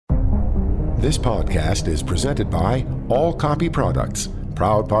This podcast is presented by All Copy Products,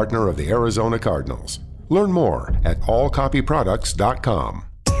 proud partner of the Arizona Cardinals. Learn more at allcopyproducts.com.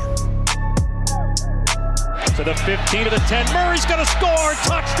 To the 15 to the 10. Murray's going to score.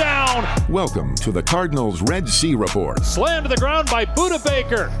 Touchdown. Welcome to the Cardinals Red Sea Report. Slammed to the ground by Budda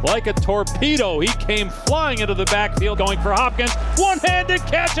Baker. Like a torpedo, he came flying into the backfield going for Hopkins. One-handed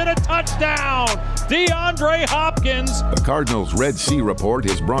catch and a touchdown. DeAndre Hopkins. The Cardinals Red Sea Report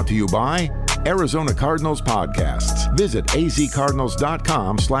is brought to you by Arizona Cardinals Podcasts. Visit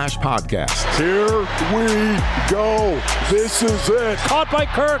azcardinals.com/podcasts. Here we go. This is it. Caught by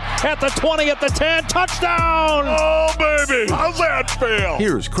Kirk at the 20, at the 10. Touchdown. Oh, baby. How's that feel?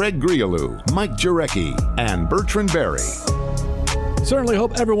 Here's Craig Grialou, Mike Jurecki, and Bertrand Berry. Certainly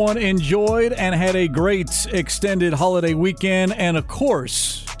hope everyone enjoyed and had a great extended holiday weekend, and of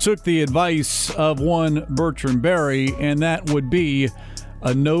course took the advice of one Bertrand Berry, and that would be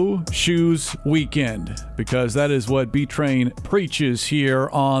a no-shoes weekend, because that is what B-Train preaches here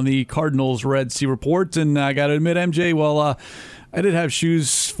on the Cardinals Red Sea Report. And I got to admit, MJ, I did have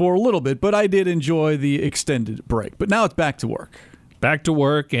shoes for a little bit, but I did enjoy the extended break. But now it's back to work. Back to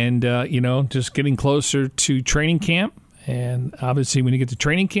work and, just getting closer to training camp. And obviously when you get to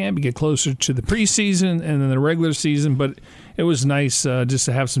training camp, you get closer to the preseason and then the regular season. But it was nice just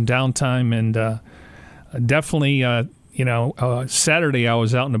to have some downtime and definitely Saturday I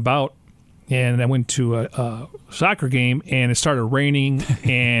was out and about, and I went to a soccer game, and it started raining,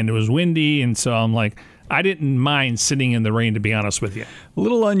 and it was windy, and so I'm like, I didn't mind sitting in the rain, to be honest with you. A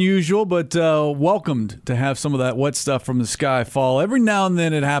little unusual, but welcomed to have some of that wet stuff from the sky fall. Every now and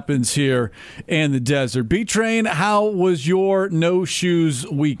then it happens here in the desert. B-Train, how was your no-shoes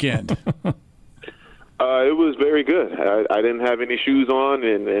weekend? It was very good. I didn't have any shoes on,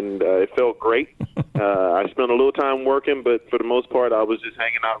 and it felt great. I spent a little time working, but for the most part, I was just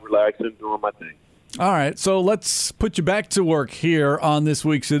hanging out, relaxing, doing my thing. All right, so let's put you back to work here on this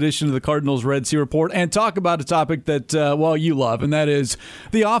week's edition of the Cardinals Red Sea Report and talk about a topic that, you love, and that is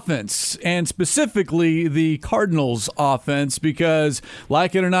the offense, and specifically the Cardinals offense, because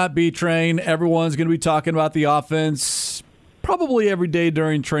like it or not, B-Train, everyone's going to be talking about the offense probably every day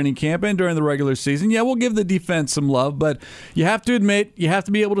during training camp and during the regular season. Yeah, we'll give the defense some love, but you have to admit you have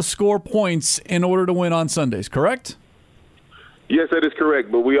to be able to score points in order to win on Sundays, correct? Yes, that is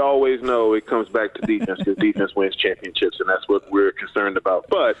correct, but we always know it comes back to defense, because defense wins championships, and that's what we're concerned about.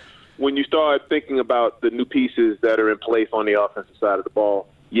 But when you start thinking about the new pieces that are in place on the offensive side of the ball,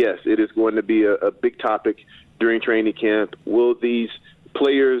 yes, it is going to be a big topic during training camp. Will these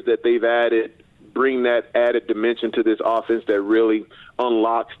players that they've added bring that added dimension to this offense that really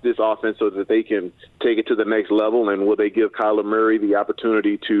unlocks this offense so that they can take it to the next level? And will they give Kyler Murray the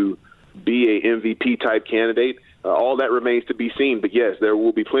opportunity to be a MVP-type candidate? All that remains to be seen. But, yes, there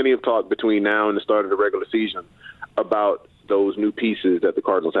will be plenty of talk between now and the start of the regular season about those new pieces that the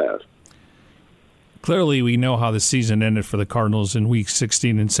Cardinals have. Clearly, we know how the season ended for the Cardinals in weeks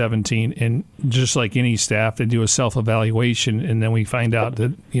 16 and 17, and just like any staff, they do a self-evaluation, and then we find out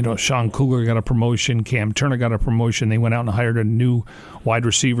that, Sean Kugler got a promotion, Cam Turner got a promotion. They went out and hired a new wide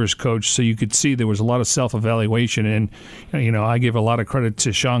receivers coach, so you could see there was a lot of self-evaluation, and, I give a lot of credit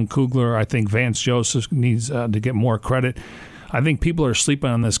to Sean Kugler. I think Vance Joseph needs to get more credit. I think people are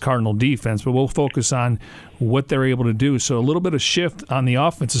sleeping on this Cardinal defense, but we'll focus on what they're able to do. So a little bit of shift on the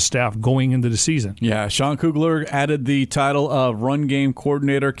offensive staff going into the season. Yeah, Sean Kugler added the title of run game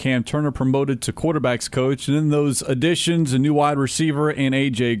coordinator. Cam Turner promoted to quarterbacks coach. And then those additions, a new wide receiver in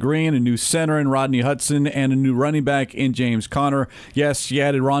A.J. Green, a new center in Rodney Hudson, and a new running back in James Conner. Yes, you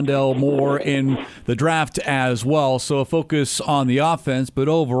added Rondell Moore in the draft as well. So a focus on the offense, but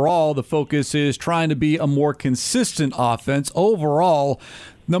overall the focus is trying to be a more consistent offense. Overall,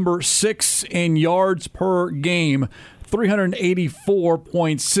 number 6 in yards per game,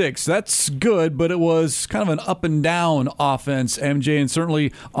 384.6. That's good, but it was kind of an up and down offense, MJ, and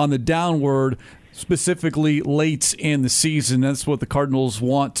certainly on the downward, specifically late in the season. That's what the Cardinals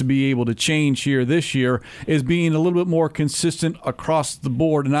want to be able to change here this year, is being a little bit more consistent across the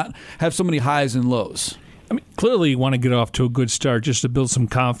board and not have so many highs and lows. I mean, clearly you want to get off to a good start just to build some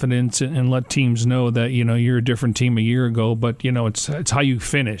confidence and let teams know that, you're a different team a year ago, but, it's how you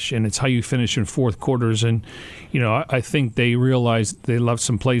finish, and it's how you finish in fourth quarters. And, I think they realized they left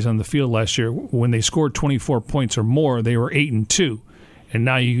some plays on the field last year. When they scored 24 points or more, they were 8-2. And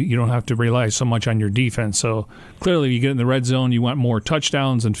now you don't have to rely so much on your defense. So clearly you get in the red zone, you want more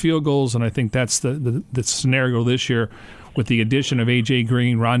touchdowns and field goals, and I think that's the scenario this year with the addition of A.J.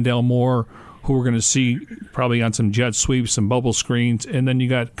 Green, Rondell Moore, who we're going to see probably on some jet sweeps, some bubble screens, and then you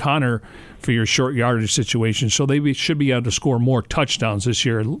got Connor for your short yardage situation. So they should be able to score more touchdowns this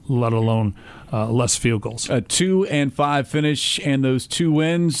year, let alone less field goals. A 2-5 finish, and those 2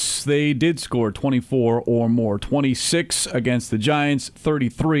 wins, they did score 24 or more. 26 against the Giants,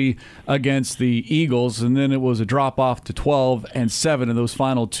 33 against the Eagles, and then it was a drop-off to 12-7 in those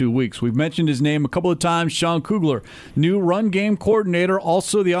final 2 weeks. We've mentioned his name a couple of times, Sean Kugler, new run game coordinator,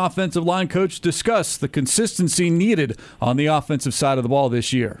 also the offensive line coach. Discuss the consistency needed on the offensive side of the ball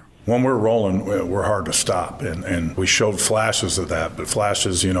this year. When we're rolling, we're hard to stop, and we showed flashes of that, but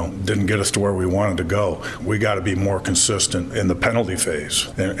flashes, didn't get us to where we wanted to go. We got to be more consistent in the penalty phase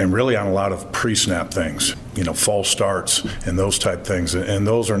and really on a lot of pre-snap things, false starts and those type things, and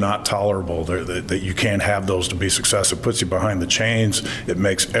those are not tolerable. That you can't have those to be successful. It puts you behind the chains. It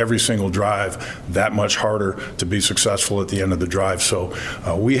makes every single drive that much harder to be successful at the end of the drive. So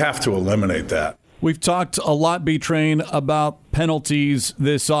we have to eliminate that. We've talked a lot, B-Train, about penalties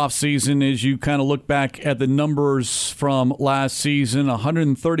this offseason as you kind of look back at the numbers from last season.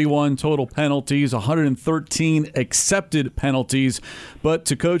 131 total penalties, 113 accepted penalties. But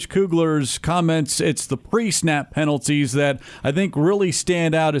to Coach Kugler's comments, it's the pre-snap penalties that I think really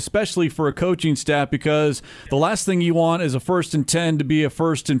stand out, especially for a coaching staff, because the last thing you want is a 1st and 10 to be a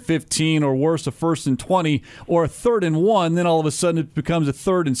 1st and 15, or worse, a 1st and 20, or a 3rd and 1. Then all of a sudden it becomes a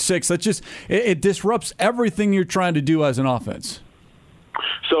 3rd and 6. That just it disrupts everything you're trying to do as an offense.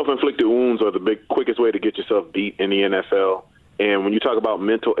 Self-inflicted wounds are the quickest way to get yourself beat in the NFL. And when you talk about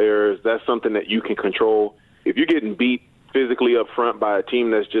mental errors, that's something that you can control. If you're getting beat physically up front by a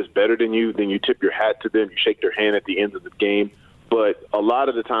team that's just better than you, then you tip your hat to them, you shake their hand at the end of the game. But a lot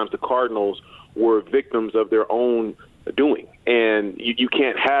of the times the Cardinals were victims of their own doing. And you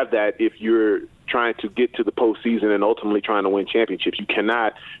can't have that if you're trying to get to the postseason and ultimately trying to win championships. You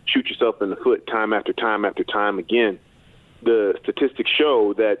cannot shoot yourself in the foot time after time after time again. The statistics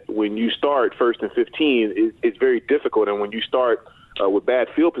show that when you start 1st and 15, it's very difficult. And when you start with bad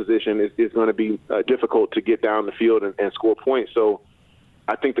field position, it's going to be difficult to get down the field and score points. So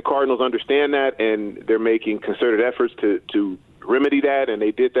I think the Cardinals understand that, and they're making concerted efforts to remedy that. And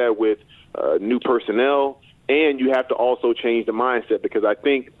they did that with new personnel. And you have to also change the mindset, because I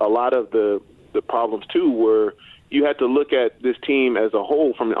think a lot of the problems, too, were you had to look at this team as a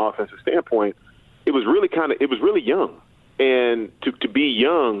whole from an offensive standpoint. It was really young. And to be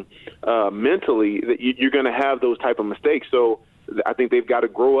young mentally, that you're going to have those type of mistakes. So I think they've got to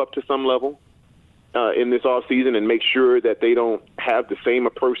grow up to some level in this offseason and make sure that they don't have the same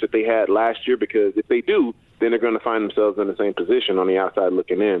approach that they had last year, because if they do, then they're going to find themselves in the same position on the outside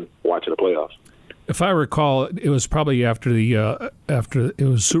looking in, watching the playoffs. If I recall, it was probably after it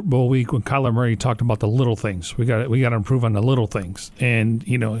was Super Bowl week when Kyler Murray talked about the little things. We got to improve on the little things, and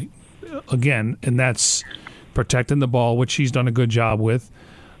again, and that's protecting the ball, which he's done a good job with,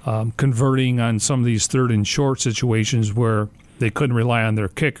 converting on some of these 3rd and short situations where they couldn't rely on their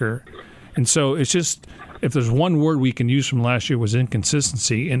kicker. And so it's just, if there's one word we can use from last year, was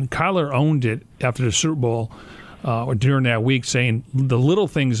inconsistency. And Kyler owned it after the Super Bowl or during that week, saying the little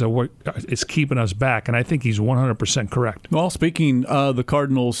things are what is keeping us back. And I think he's 100% correct. Well, speaking of the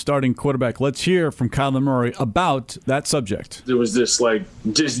Cardinals starting quarterback, let's hear from Kyler Murray about that subject. There was this,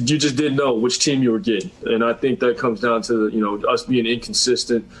 you just didn't know which team you were getting. And I think that comes down to, us being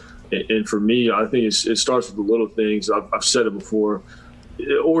inconsistent. And for me, I think it starts with the little things. I've said it before.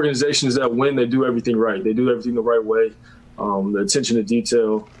 Organizations that win, they do everything right. They do everything the right way. The attention to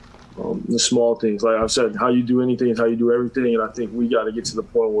detail. The small things, like I've said, how you do anything is how you do everything, and I think we got to get to the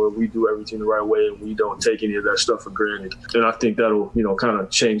point where we do everything the right way and we don't take any of that stuff for granted. And I think that'll, kind of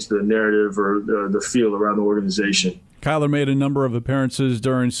change the narrative or the feel around the organization. Kyler made a number of appearances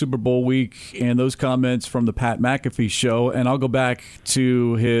during Super Bowl week, and those comments from the Pat McAfee show. And I'll go back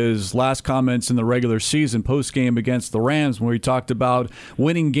to his last comments in the regular season post-game against the Rams, where he talked about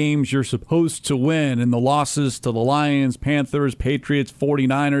winning games you're supposed to win, and the losses to the Lions, Panthers, Patriots,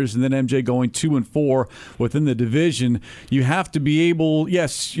 49ers, and then MJ going 2-4 within the division. You have to be able,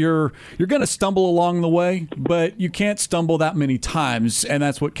 yes, you're going to stumble along the way, but you can't stumble that many times, and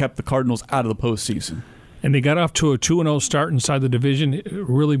that's what kept the Cardinals out of the postseason. And they got off to a 2-0 start inside the division,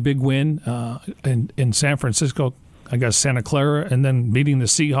 really big win in San Francisco, I guess Santa Clara, and then beating the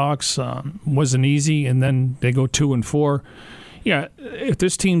Seahawks wasn't easy, and then they go 2-4. Yeah, if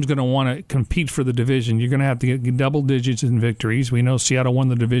this team's going to want to compete for the division, you're going to have to get double digits in victories. We know Seattle won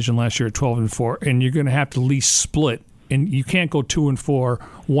the division last year at 12-4, and you're going to have to at least split and you can't go 2-4,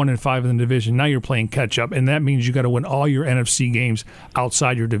 1-5 in the division. Now you're playing catch up, and that means you got to win all your NFC games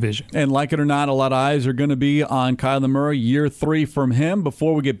outside your division. And like it or not, a lot of eyes are going to be on Kyler Murray, year 3 from him.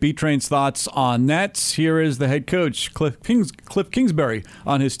 Before we get B-Train's thoughts on that, here is the head coach, Cliff Kingsbury,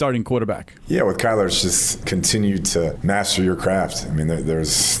 on his starting quarterback. Yeah, with Kyler, it's just continue to master your craft. I mean,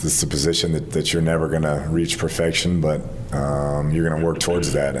 this is a position that you're never going to reach perfection, but you're going to work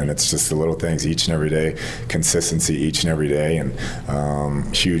towards that. And it's just the little things each and every day, consistency each and every day,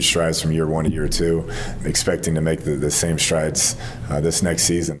 and huge strides from year 1 to year 2, expecting to make the same strides this next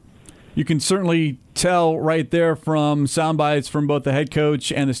season. You can certainly tell right there from sound bites from both the head coach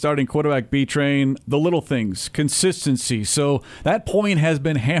and the starting quarterback, B-Train, the little things, consistency. So that point has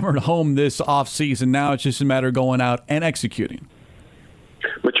been hammered home this offseason. Now it's just a matter of going out and executing.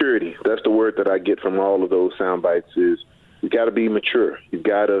 Maturity. That's the word that I get from all of those sound bites is you've got to be mature. You've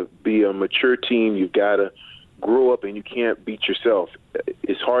got to be a mature team. You've got to grow up, and you can't beat yourself.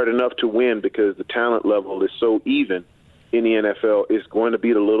 It's hard enough to win because the talent level is so even in the NFL. It's going to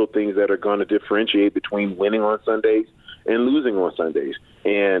be the little things that are going to differentiate between winning on Sundays and losing on Sundays.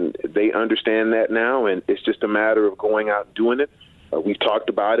 And they understand that now, and it's just a matter of going out and doing it. We've talked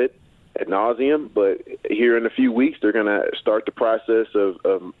about it ad nauseum, but here in a few weeks, they're going to start the process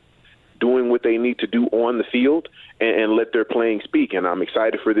of doing what they need to do on the field and let their playing speak. And I'm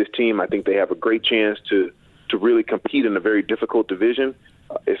excited for this team. I think they have a great chance to really compete in a very difficult division.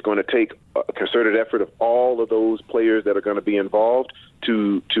 It's going to take a concerted effort of all of those players that are going to be involved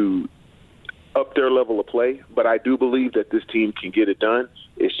to up their level of play. But I do believe that this team can get it done.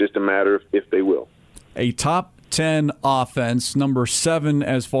 It's just a matter of if they will. A top 10 offense, number 7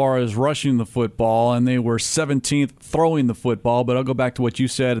 as far as rushing the football, and they were 17th throwing the football. But I'll go back to what you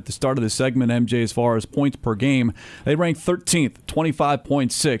said at the start of the segment, MJ, as far as points per game. They ranked 13th,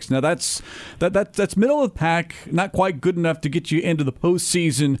 25.6. Now that's middle of the pack, not quite good enough to get you into the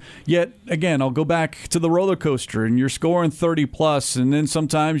postseason. Yet again, I'll go back to the roller coaster, and you're scoring 30 plus, and then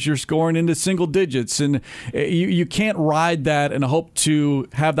sometimes you're scoring into single digits, and you can't ride that and hope to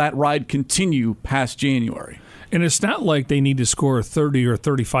have that ride continue past January. And it's not like they need to score 30 or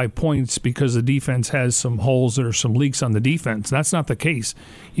 35 points because the defense has some holes or some leaks on the defense. That's not the case.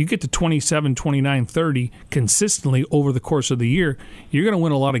 You get to 27, 29, 30 consistently over the course of the year, you're going to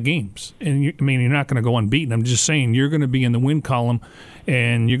win a lot of games. And you're not going to go unbeaten. I'm just saying you're going to be in the win column,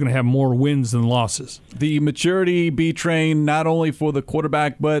 and you're going to have more wins than losses. The maturity B-Train, not only for the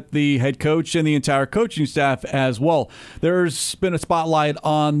quarterback, but the head coach and the entire coaching staff as well. There's been a spotlight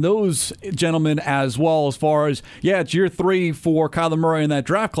on those gentlemen as well, as far as, it's year 3 for Kyler Murray in that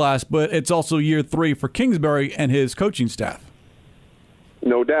draft class, but it's also year 3 for Kingsbury and his coaching staff.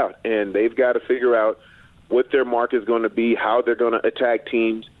 No doubt. And they've got to figure out what their mark is going to be, how they're going to attack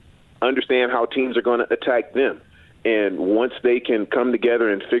teams, understand how teams are going to attack them. And once they can come together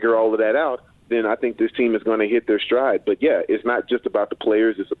and figure all of that out, then I think this team is going to hit their stride. But, it's not just about the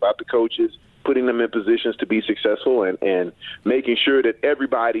players. It's about the coaches, putting them in positions to be successful and making sure that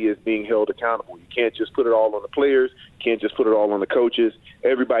everybody is being held accountable. You can't just put it all on the players. You can't just put it all on the coaches.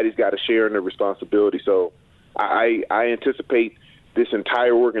 Everybody's got to share in the responsibility. So I anticipate this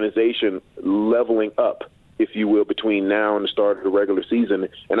entire organization leveling up, if you will, between now and the start of the regular season.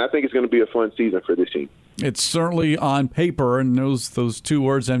 And I think it's going to be a fun season for this team. It's certainly on paper, and those 2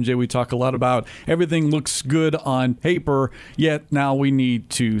 words, MJ, we talk a lot about. Everything looks good on paper, yet now we need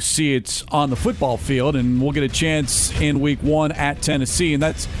to see it on the football field, and we'll get a chance in week 1 at Tennessee. And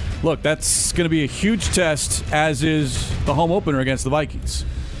that's going to be a huge test, as is the home opener against the Vikings.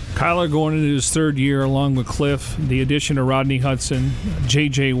 Kyler going into his 3rd year along with Cliff, the addition of Rodney Hudson,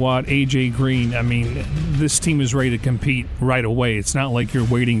 J.J. Watt, A.J. Green. I mean, this team is ready to compete right away. It's not like you're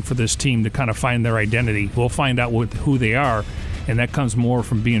waiting for this team to kind of find their identity. We'll find out who they are, and that comes more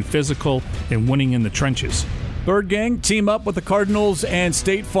from being physical and winning in the trenches. Bird Gang, team up with the Cardinals and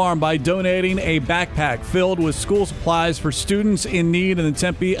State Farm by donating a backpack filled with school supplies for students in need in the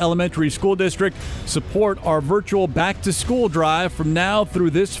Tempe Elementary School District. Support our virtual back-to-school drive from now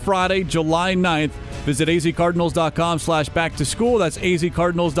through this Friday, July 9th. Visit azcardinals.com/back-to-school. That's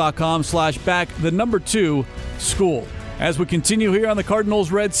azcardinals.com/back-2-school. As we continue here on the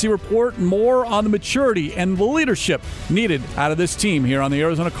Cardinals Red Sea Report, more on the maturity and the leadership needed out of this team here on the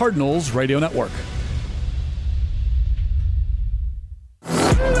Arizona Cardinals Radio Network.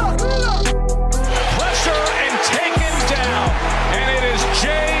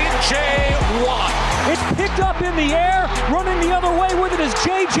 Up in the air, running the other way with it is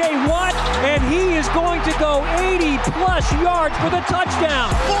J.J. Watt, and he is going to go 80-plus yards for the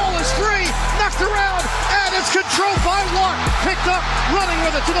touchdown. Ball is free, knocked around, and It's controlled by Watt. Picked up, running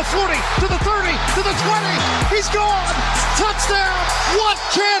with it to the 40, to the 30, to the 20. He's gone. Touchdown. What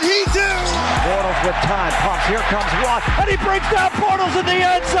can he do? Bortles with time. Pumps. Here comes Watt. And he brings down Bortles in the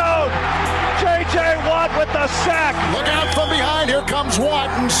end zone. J.J. Watt with the sack. Look out from behind. Here comes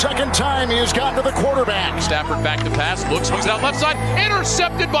Watt. And second time he has gotten to the quarterback. Stafford back to pass. Looks, swings it out left side.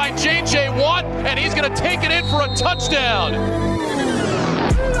 Intercepted by J.J. Watt. And he's going to take it in for a touchdown.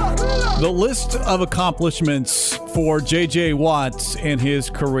 The list of accomplishments for J.J. Watt in his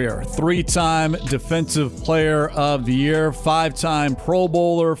career. 3-time Defensive Player of the Year, 5-time Pro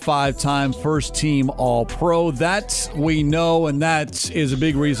Bowler, 5-time first-team All-Pro. That we know, and that is a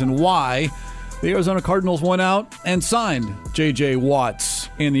big reason why the Arizona Cardinals went out and signed J.J. Watt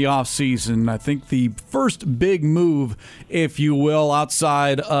in the offseason. I think the first big move, if you will,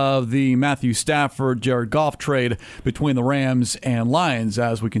 outside of the Matthew Stafford, Jared Goff trade between the Rams and Lions.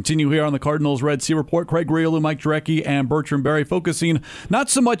 As we continue here on the Cardinals Red Sea Report, Craig Grialou, Mike Drecke, and Bertrand Berry focusing not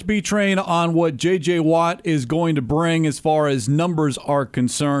so much B-Train on what J.J. Watt is going to bring as far as numbers are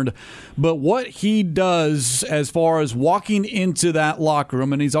concerned, but what he does as far as walking into that locker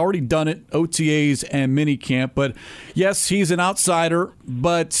room, and he's already done it, OTAs and minicamp. But yes, he's an outsider,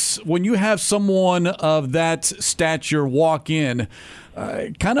 but when you have someone of that stature walk in,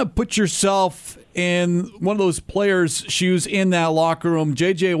 kind of put yourself in one of those players' shoes in that locker room.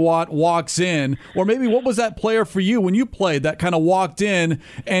 J.J. Watt walks in, or maybe what was that player for you when you played that kind of walked in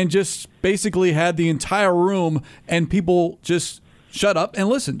and just basically had the entire room and people just shut up and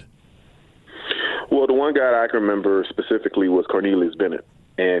listened? Well, the one guy I can remember specifically was Cornelius Bennett.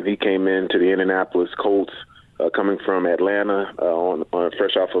 And he came into the Indianapolis Colts coming from Atlanta on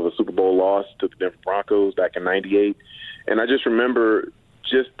fresh off of a Super Bowl loss to the Denver Broncos back in '98. And I just remember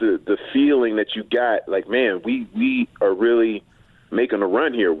just the feeling that you got, like, man, we are really making a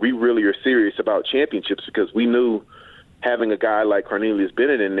run here. We really are serious about championships, because we knew having a guy like Cornelius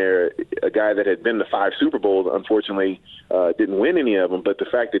Bennett in there, a guy that had been to 5 Super Bowls, unfortunately didn't win any of them, but the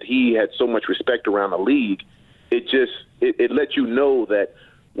fact that he had so much respect around the league, it let you know that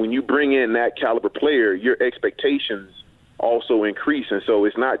when you bring in that caliber player, your expectations also increase. And so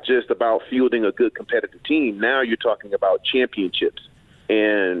it's not just about fielding a good competitive team. Now you're talking about championships.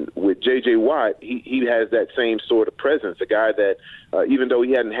 And with J.J. Watt, he has that same sort of presence, a guy that even though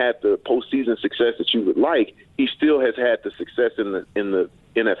he hadn't had the postseason success that you would like, he still has had the success in the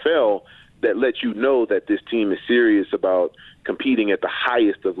NFL that lets you know that this team is serious about competing at the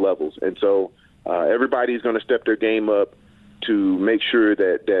highest of levels. And so everybody's going to step their game up to make sure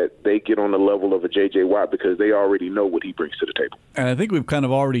that they get on the level of a J.J. Watt, because they already know what he brings to the table. And I think we've kind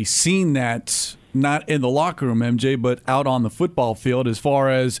of already seen that, not in the locker room, MJ, but out on the football field, as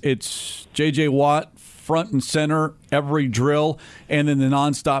far as it's J.J. Watt front and center every drill, and then the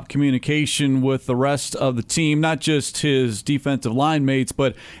nonstop communication with the rest of the team, not just his defensive line mates,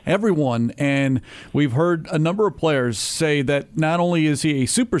 but everyone. And we've heard a number of players say that not only is he a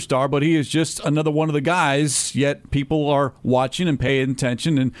superstar, but he is just another one of the guys, yet people are watching and paying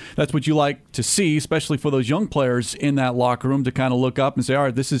attention, and that's what you like to see, especially for those young players in that locker room, to kind of look up and say, all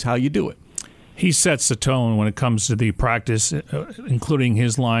right, this is how you do it. He sets the tone when it comes to the practice, including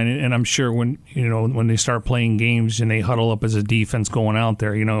his line. And I'm sure when they start playing games and they huddle up as a defense going out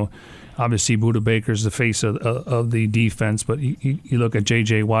there, obviously Budda Baker's the face of the defense. But you look at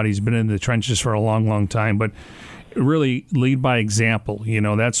J.J. Watt, he's been in the trenches for a long, long time. But really lead by example.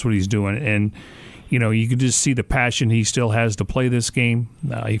 That's what he's doing. And, you can just see the passion he still has to play this game.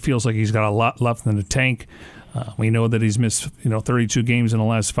 He feels like he's got a lot left in the tank. We know that he's missed 32 games in the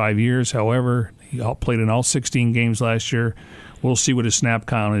last 5 years. However, he played in all 16 games last year. We'll see what his snap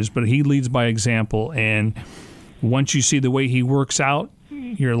count is, but he leads by example. And once you see the way he works out,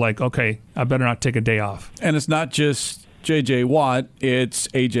 you're like, okay, I better not take a day off. And it's not just J.J. Watt, it's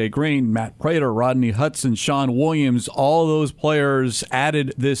A.J. Green, Matt Prater, Rodney Hudson, Sean Williams, all those players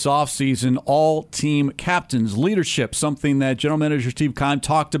added this offseason, all team captains, leadership, something that General Manager Steve Keim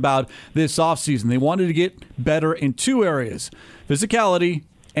talked about this offseason. They wanted to get better in 2 areas, physicality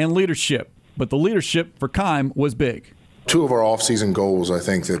and leadership, but the leadership for Keim was big. 2 of our off-season goals, I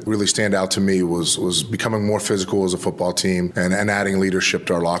think, that really stand out to me was becoming more physical as a football team and adding leadership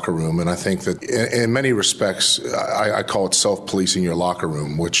to our locker room. And I think that in many respects, I call it self-policing your locker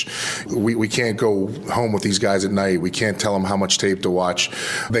room, which we can't go home with these guys at night. We can't tell them how much tape to watch.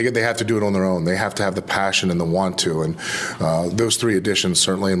 They have to do it on their own. They have to have the passion and the want to. And those 3 additions,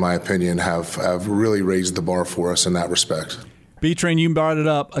 certainly in my opinion, have really raised the bar for us in that respect. B-Train, you brought it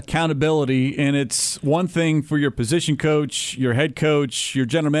up, accountability, and it's one thing for your position coach, your head coach, your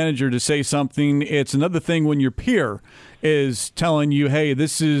general manager to say something. It's another thing when your peer is telling you, hey,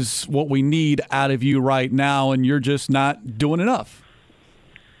 this is what we need out of you right now, and you're just not doing enough.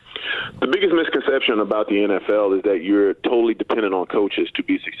 The biggest misconception about the NFL is that you're totally dependent on coaches to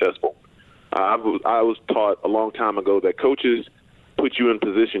be successful. I was taught a long time ago that coaches put you in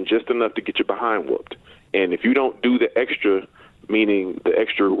position just enough to get your behind whooped. And if you don't do the extra, meaning the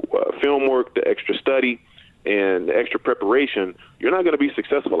extra film work, the extra study, and the extra preparation, you're not going to be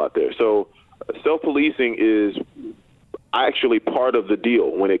successful out there. So self-policing is actually part of the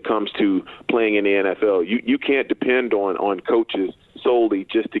deal when it comes to playing in the NFL. You can't depend on coaches solely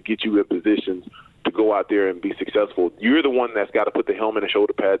just to get you in positions to go out there and be successful. You're the one that's got to put the helmet and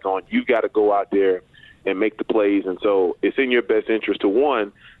shoulder pads on. You've got to go out there and make the plays. And so it's in your best interest to,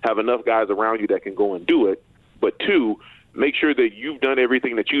 one, have enough guys around you that can go and do it, but two, make sure that you've done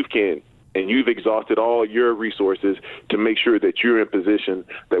everything that you can and you've exhausted all your resources to make sure that you're in position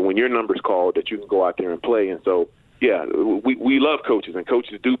that when your number's called that you can go out there and play. And so, yeah, we love coaches, and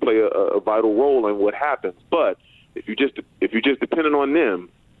coaches do play a vital role in what happens. But if you're just dependent on them,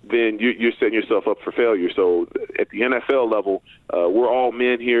 then you're setting yourself up for failure. So at the NFL level, we're all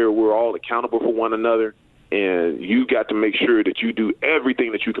men here. We're all accountable for one another, and you got to make sure that you do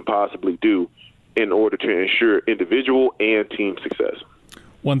everything that you can possibly do in order to ensure individual and team success.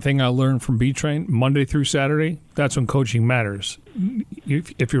 One thing I learned from B-Train, Monday through Saturday, that's when coaching matters.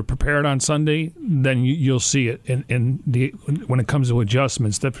 If you're prepared on Sunday, then you'll see it. And when it comes to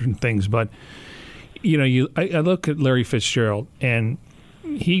adjustments, different things. But, I look at Larry Fitzgerald, and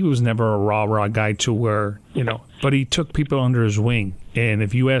he was never a rah-rah guy to where, but he took people under his wing. And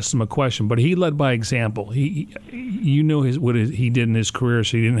if you asked him a question, but he led by example. What he did in his career,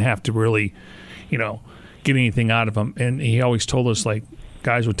 so he didn't have to really, get anything out of him. And he always told us,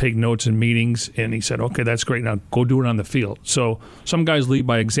 guys would take notes in meetings, and he said, okay, that's great. Now go do it on the field. So some guys lead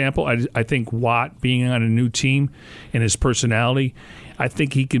by example. I think Watt, being on a new team and his personality, I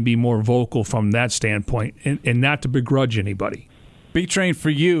think he can be more vocal from that standpoint and not to begrudge anybody. B-Train, for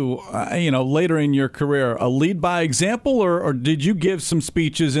you, later in your career, a lead by example, or did you give some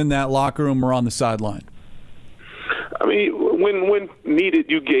speeches in that locker room or on the sideline? I mean, when needed,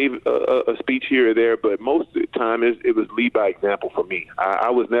 you gave a speech here or there, but most of the time it was lead by example for me. I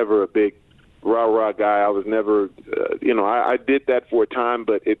was never a big rah-rah guy. I was never, I did that for a time,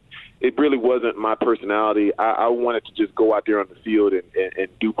 but it really wasn't my personality. I wanted to just go out there on the field and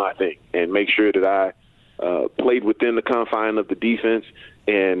do my thing and make sure that I played within the confine of the defense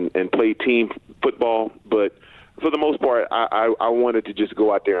and played team football. But for the most part, I wanted to just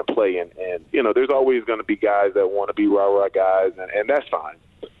go out there and play. And there's always going to be guys that want to be rah-rah guys, and that's fine.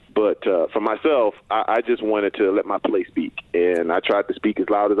 But for myself, I just wanted to let my play speak. And I tried to speak as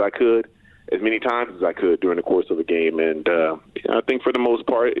loud as I could, as many times as I could during the course of a game. And I think for the most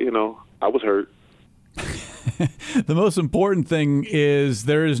part, I was hurt. The most important thing is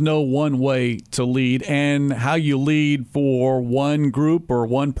there is no one way to lead, and how you lead for one group or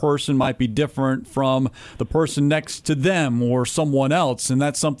one person might be different from the person next to them or someone else, and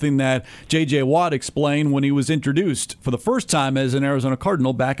that's something that J.J. Watt explained when he was introduced for the first time as an Arizona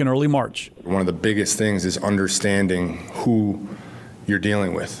Cardinal back in early March. One of the biggest things is understanding who you're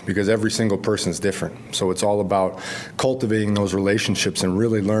dealing with, because every single person is different. So it's all about cultivating those relationships and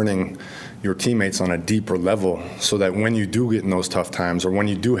really learning your teammates on a deeper level so that when you do get in those tough times or when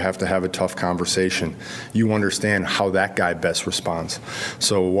you do have to have a tough conversation, you understand how that guy best responds.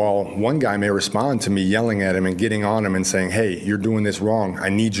 So while one guy may respond to me yelling at him and getting on him and saying, hey, you're doing this wrong, I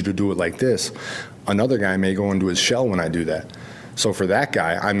need you to do it like this, another guy may go into his shell when I do that. So for that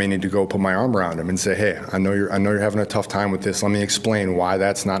guy, I may need to go put my arm around him and say, hey, I know you're having a tough time with this. Let me explain why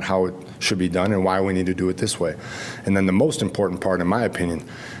that's not how it should be done and why we need to do it this way. And then the most important part, in my opinion,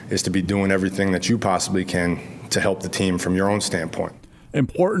 is to be doing everything that you possibly can to help the team from your own standpoint.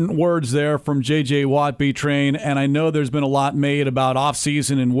 Important words there from J.J. Watt, B-Train, and I know there's been a lot made about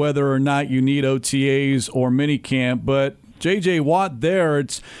offseason and whether or not you need OTAs or minicamp, but J.J. Watt there,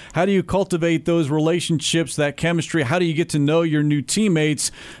 it's how do you cultivate those relationships, that chemistry? How do you get to know your new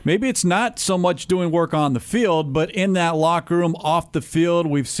teammates? Maybe it's not so much doing work on the field, but in that locker room, off the field,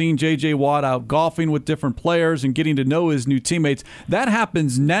 we've seen J.J. Watt out golfing with different players and getting to know his new teammates. That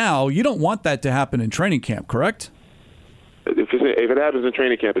happens now. You don't want that to happen in training camp, correct? If it happens in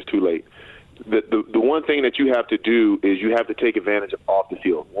training camp, it's too late. The one thing that you have to do is you have to take advantage of off the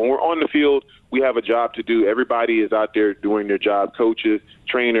field. When we're on the field, we have a job to do. Everybody is out there doing their job, coaches,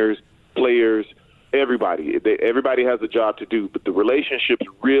 trainers, players, everybody. Everybody has a job to do, but the relationships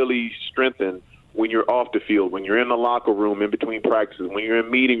really strengthen when you're off the field, when you're in the locker room, in between practices, when you're in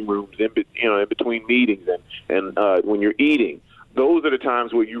meeting rooms, in between meetings, and when you're eating. Those are the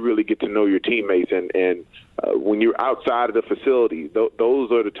times where you really get to know your teammates. And when you're outside of the facility,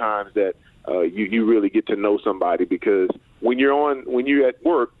 those are the times that you really get to know somebody, because when you're at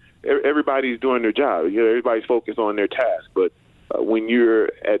work, everybody's doing their job. Everybody's focused on their task. But when you're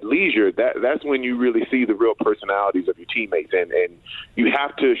at leisure, that's when you really see the real personalities of your teammates, and you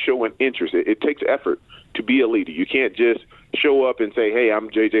have to show an interest. It takes effort to be a leader. You can't just show up and say, "Hey, I'm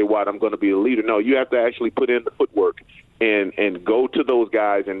J.J. Watt, I'm going to be a leader." No, you have to actually put in the footwork and go to those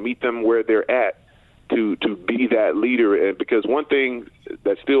guys and meet them where they're at to be that leader. And because one thing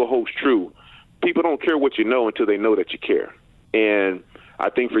that still holds true, people don't care what you know until they know that you care. And I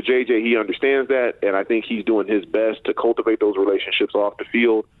think for JJ, he understands that, and I think he's doing his best to cultivate those relationships off the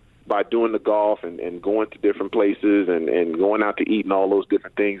field by doing the golf and going to different places and going out to eat and all those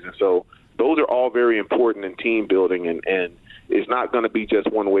different things. And so those are all very important in team building, and it's not going to be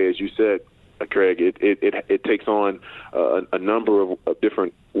just one way, as you said, Craig. It takes on a number of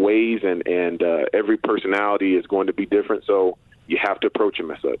different ways, and every personality is going to be different, so you have to approach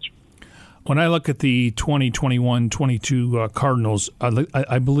them as such. When I look at the 2021-22 Cardinals,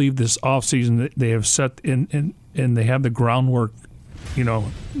 I believe this offseason they have set in and they have the groundwork,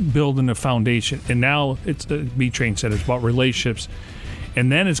 building a foundation. And now it's the B-Train said it's about relationships.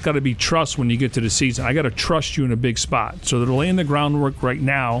 And then it's got to be trust when you get to the season. I got to trust you in a big spot. So they're laying the groundwork right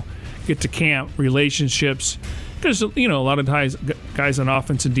now, get to camp, relationships. There's, a lot of guys on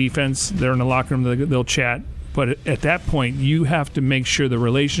offense and defense, they're in the locker room, they'll chat. But at that point, you have to make sure the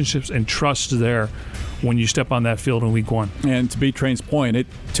relationships and trust is there when you step on that field in week one. And to B-Train's point, it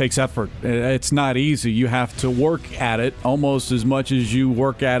takes effort. It's not easy. You have to work at it almost as much as you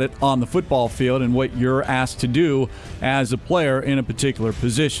work at it on the football field and what you're asked to do as a player in a particular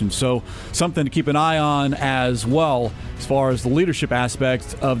position. So something to keep an eye on as well as far as the leadership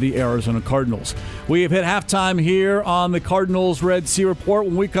aspect of the Arizona Cardinals. We have hit halftime here on the Cardinals Red Sea Report.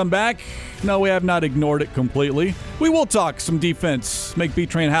 When we come back, no, we have not ignored it completely. We will talk some defense, make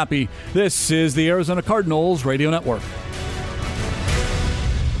B-Train happy. This is the Arizona Cardinals Radio Network.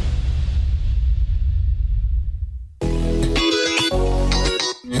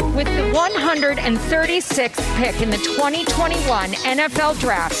 With the 136th pick in the 2021 NFL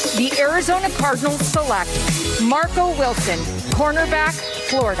Draft, the Arizona Cardinals select Marco Wilson, cornerback,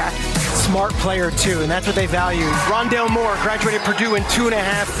 Florida. Smart player, too, and that's what they value. Rondale Moore graduated Purdue in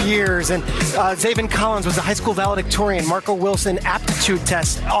 2.5 years, and Zaven Collins was a high school valedictorian. Marco Wilson, aptitude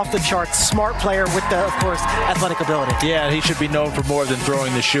test, off the charts. Smart player with, of course, athletic ability. Yeah, he should be known for more than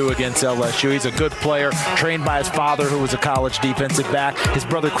throwing the shoe against LSU. He's a good player, trained by his father, who was a college defensive back. His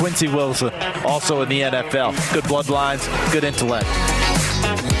brother, Quincy Wilson, also in the NFL. Good bloodlines, good intellect.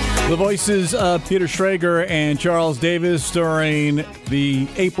 The voices of Peter Schrager and Charles Davis during the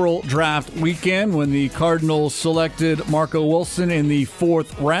April draft weekend when the Cardinals selected Marco Wilson in the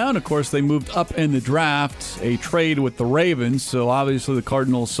 4th round. Of course, they moved up in the draft, a trade with the Ravens. So obviously the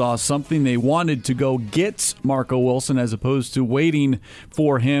Cardinals saw something. They wanted to go get Marco Wilson as opposed to waiting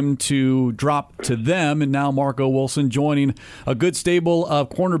for him to drop to them. And now Marco Wilson joining a good stable of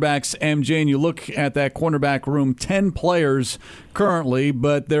cornerbacks, MJ. And you look at that cornerback room, 10 players currently,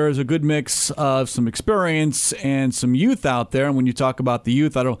 but there is a good mix of some experience and some youth out there. And when you talk about the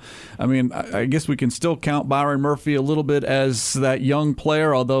youth, I guess we can still count Byron Murphy a little bit as that young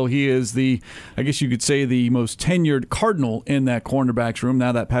player, although he is I guess you could say the most tenured Cardinal in that cornerbacks room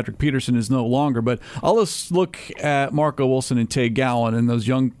now that Patrick Peterson is no longer. But I'll just look at Marco Wilson and Tay Gowan and those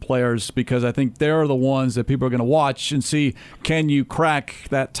young players, because I think they're the ones that people are going to watch and see, can you crack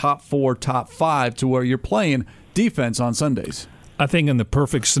that top 4, top 5 to where you're playing defense on Sundays? I think in the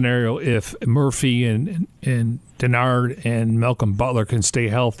perfect scenario, if Murphy and Denard and Malcolm Butler can stay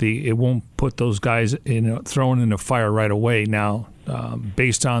healthy, it won't put those guys thrown in the fire right away. Now,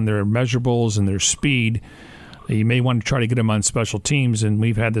 based on their measurables and their speed, you may want to try to get them on special teams. And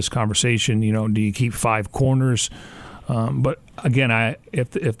we've had this conversation. Do you keep 5 corners? But again,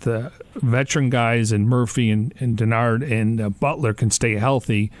 if the veteran guys and Murphy and Denard and Butler can stay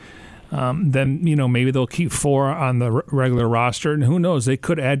healthy, then maybe they'll keep 4 on the regular roster, and who knows, they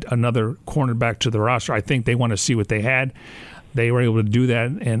could add another cornerback to the roster. I think they want to see what they had. They were able to do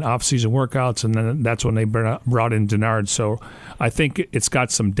that in off-season workouts, and then that's when they brought in Denard. So I think it's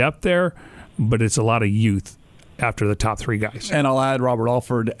got some depth there, but it's a lot of youth after the top 3 guys. And I'll add Robert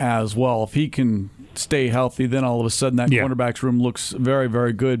Alford as well. If he can stay healthy, then all of a sudden that cornerback's room looks very,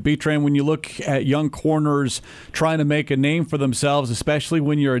 very good. B-Train, when you look at young corners trying to make a name for themselves, especially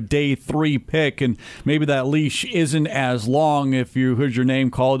when you're a day 3 pick and maybe that leash isn't as long if you heard your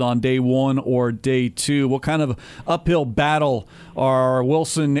name called on day 1 or day 2, what kind of uphill battle are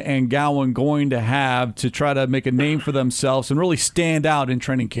Wilson and Gowan going to have to try to make a name for themselves and really stand out in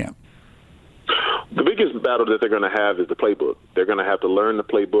training camp? The biggest battle that they're going to have is the playbook. They're going to have to learn the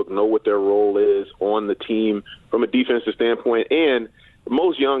playbook, know what their role is on the team from a defensive standpoint. And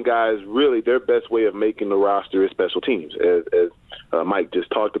most young guys, really, their best way of making the roster is special teams, as Mike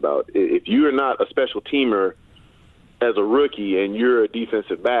just talked about. If you're not a special teamer as a rookie and you're a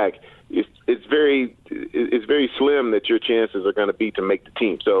defensive back, it's very slim that your chances are going to be to make the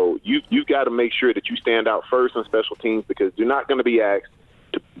team. So you've got to make sure that you stand out first on special teams, because you're not going to be asked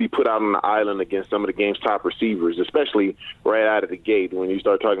to be put out on the island against some of the game's top receivers, especially right out of the gate. When you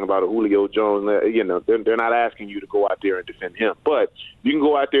start talking about a Julio Jones, they're not asking you to go out there and defend him. But you can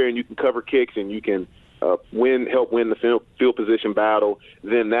go out there and you can cover kicks and you can help win the field position battle.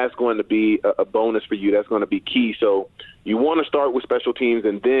 Then that's going to be a bonus for you. That's going to be key. So you want to start with special teams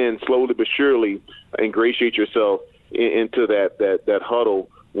and then slowly but surely ingratiate yourself into that huddle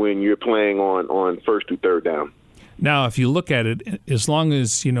when you're playing on first to third down. Now, if you look at it, as long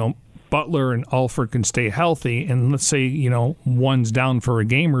as, Butler and Alford can stay healthy, and let's say, one's down for a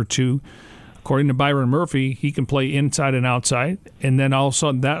game or two, according to Byron Murphy, he can play inside and outside, and then all of a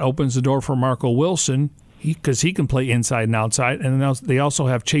sudden that opens the door for Marco Wilson, because he can play inside and outside, and then they also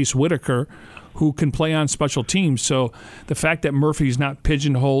have Chase Whitaker, who can play on special teams. So the fact that Murphy's not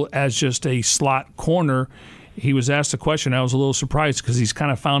pigeonholed as just a slot corner, he was asked a question, I was a little surprised because he's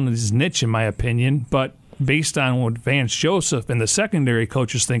kind of found his niche, in my opinion, but based on what Vance Joseph and the secondary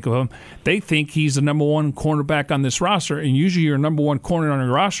coaches think of him, they think he's the number one cornerback on this roster, and usually your number one corner on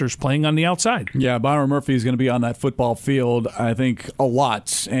your roster is playing on the outside. Yeah, Byron Murphy is going to be on that football field, I think, a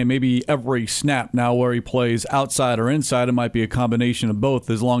lot, and maybe every snap now where he plays outside or inside. It might be a combination of both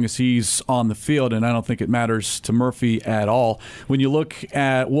as long as he's on the field, and I don't think it matters to Murphy at all. When you look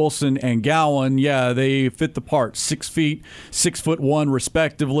at Wilson and Gowan, yeah, they fit the part, 6 feet, 6'1",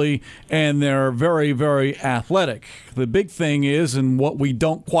 respectively, and they're very, very athletic. The big thing is, and what we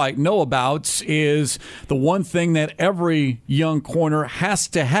don't quite know about, is the one thing that every young corner has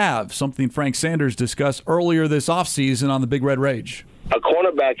to have, something Frank Sanders discussed earlier this offseason on the Big Red Rage. A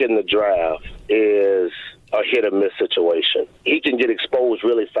cornerback in the draft is a hit-or-miss situation. He can get exposed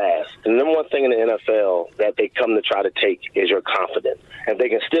really fast. And the number one thing in the NFL that they come to try to take is your confidence. If they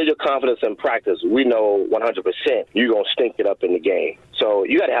can steal your confidence in practice, we know 100% you're going to stink it up in the game. So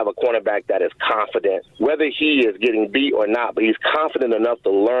you got to have a cornerback that is confident, whether he is getting beat or not, but he's confident enough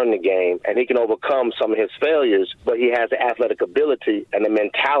to learn the game, and he can overcome some of his failures, but he has the athletic ability and the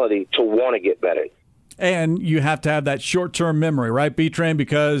mentality to want to get better. And you have to have that short-term memory, right, B-Train?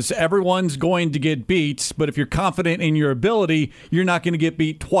 Because everyone's going to get beat, but if you're confident in your ability, you're not going to get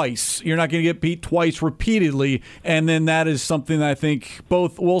beat twice. You're not going to get beat twice repeatedly, and then that is something that I think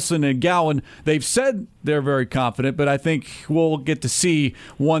both Wilson and Gowan, they've said they're very confident, but I think we'll get to see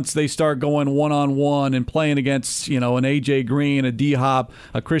once they start going one-on-one and playing against, an A.J. Green, a D-Hop,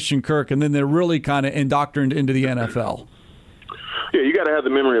 a Christian Kirk, and then they're really kind of indoctrinated into the NFL. Yeah, you got to have the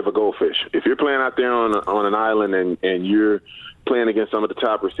memory of a goldfish. If you're playing out there on an island and you're playing against some of the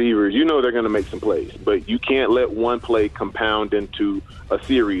top receivers, they're going to make some plays. But you can't let one play compound into a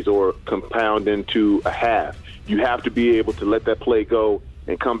series or compound into a half. You have to be able to let that play go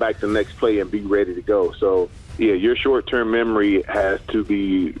and come back to the next play and be ready to go. So, yeah, your short-term memory has to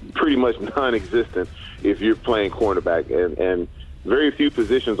be pretty much non-existent if you're playing cornerback. And very few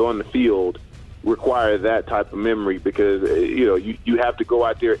positions on the field require that type of memory, because you have to go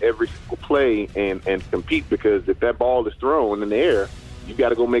out there every single play and compete, because if that ball is thrown in the air, you got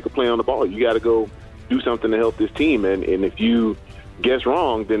to go make a play on the ball. You got to go do something to help this team, and if you guess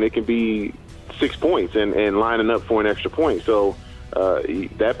wrong, then it can be 6 points and lining up for an extra point. So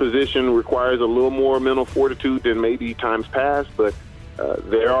that position requires a little more mental fortitude than maybe times past, but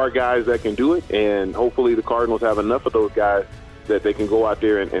there are guys that can do it, and hopefully the Cardinals have enough of those guys that they can go out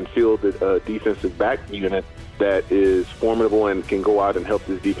there and field the defensive back unit that is formidable and can go out and help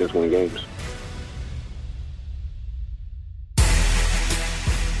this defense win games.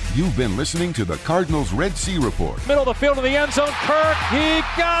 You've been listening to the Cardinals Red Sea Report. Middle of the field in the end zone. Kirk, he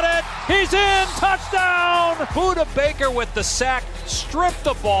got it. He's in. Touchdown. Budda Baker with the sack. Stripped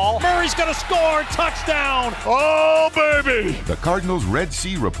the ball. Murray's going to score. Touchdown. Oh, baby. The Cardinals Red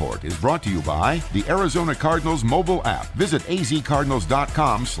Sea Report is brought to you by the Arizona Cardinals mobile app. Visit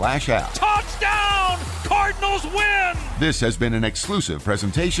azcardinals.com/app. Touchdown, Cardinals. Cardinals win! This has been an exclusive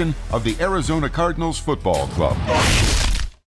presentation of the Arizona Cardinals Football Club.